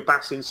Ehringer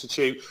Bass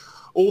Institute,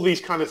 all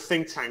these kind of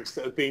think tanks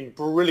that have been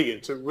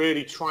brilliant at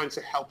really trying to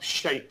help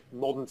shape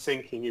modern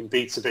thinking in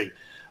B2B.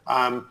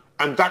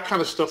 And that kind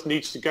of stuff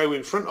needs to go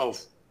in front of,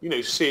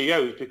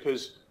 CEOs,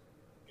 because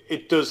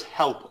it does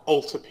help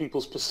alter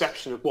people's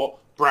perception of what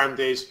brand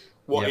is,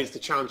 what is the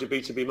challenge of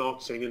B2B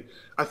marketing. And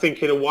I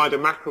think in a wider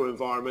macro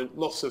environment,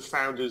 lots of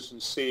founders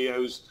and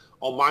CEOs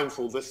are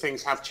mindful that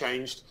things have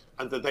changed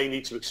and that they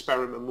need to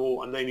experiment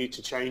more, and they need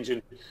to change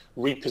and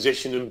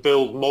reposition and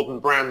build modern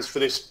brands for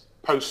this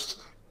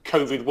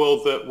post-COVID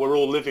world that we're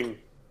all living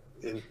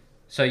in.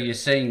 So you're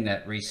seeing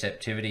that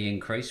receptivity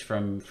increase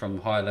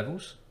from higher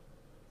levels?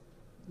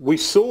 We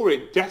saw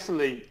it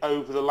definitely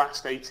over the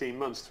last 18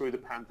 months through the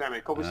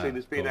pandemic. Obviously,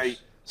 there's been a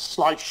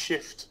slight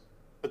shift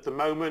at the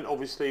moment,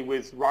 obviously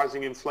with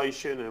rising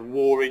inflation and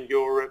war in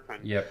Europe,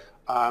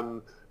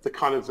 and the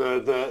kind of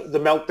the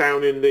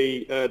meltdown in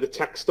the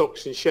tech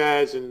stocks and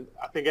shares. And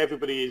I think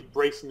everybody is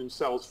bracing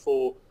themselves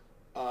for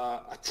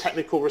a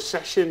technical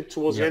recession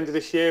towards the end of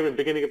this year and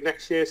beginning of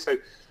next year. So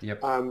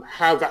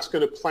how that's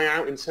going to play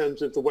out in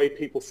terms of the way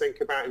people think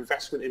about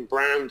investment in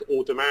brand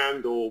or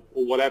demand or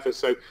whatever.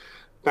 So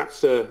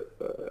that's a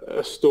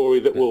story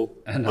that will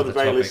unveil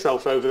topic.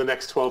 itself over the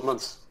next 12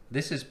 months.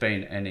 This has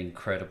been an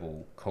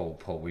incredible call,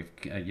 Paul. We've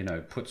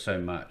put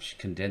so much,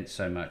 condensed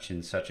so much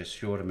in such a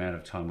short amount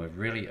of time. We're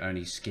really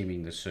only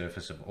skimming the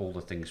surface of all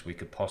the things we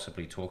could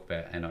possibly talk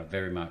about, and I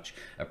very much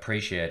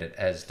appreciate it,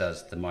 as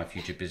does the My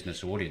Future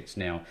Business audience.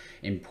 Now,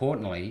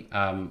 importantly,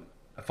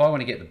 if I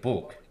want to get the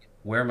book,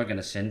 where am I going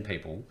to send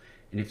people?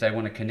 And if they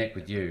want to connect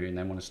with you and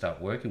they want to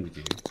start working with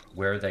you,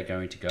 where are they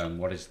going to go, and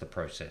what is the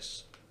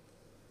process?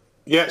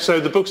 Yeah, so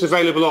the book's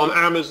available on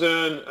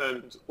Amazon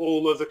and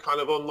all other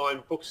kind of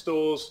online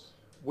bookstores.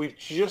 We've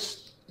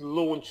just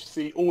launched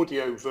the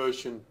audio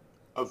version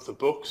of the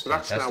book, so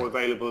that's now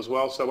available as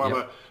well. So I'm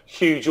a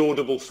huge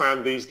Audible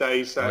fan these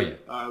days, so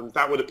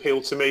that would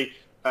appeal to me,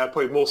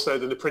 probably more so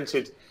than the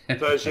printed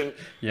version.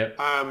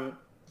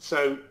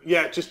 So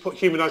yeah, just put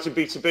Humanizing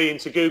B2B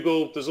into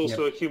Google. There's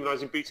also a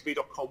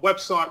humanizingb2b.com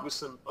website with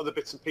some other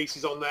bits and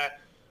pieces on there.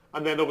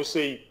 And then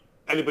obviously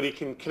anybody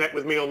can connect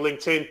with me on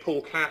LinkedIn,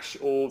 Paul Cash,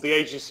 or the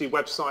agency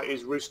website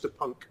is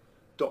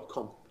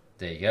roosterpunk.com.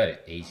 There you go.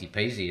 Easy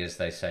peasy, as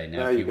they say.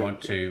 Now, if you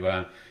want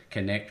to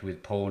connect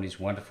with Paul and his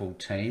wonderful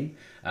team,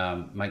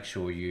 make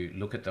sure you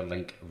look at the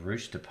link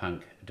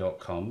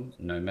roosterpunk.com.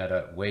 No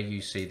matter where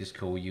you see this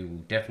call, you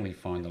will definitely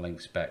find the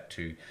links back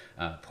to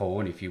Paul.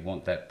 And if you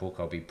want that book,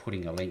 I'll be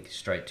putting a link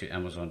straight to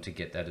Amazon to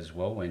get that as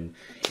well. And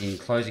in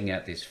closing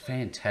out this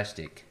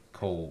fantastic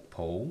call,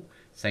 Paul,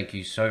 thank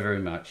you so very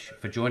much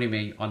for joining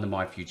me on the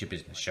My Future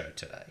Business Show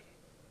today.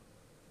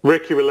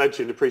 Rick, you're a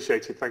legend.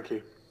 Appreciate it. Thank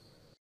you.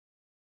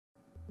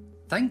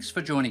 Thanks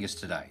for joining us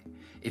today.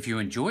 If you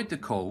enjoyed the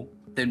call,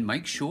 then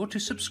make sure to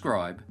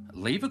subscribe,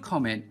 leave a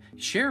comment,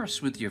 share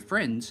us with your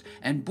friends,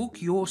 and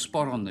book your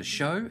spot on the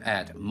show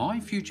at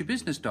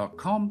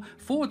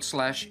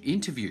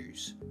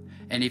myfuturebusiness.com/interviews.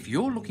 And if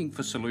you're looking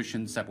for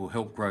solutions that will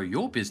help grow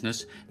your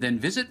business, then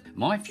visit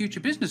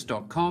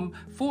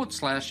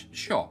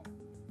myfuturebusiness.com/shop.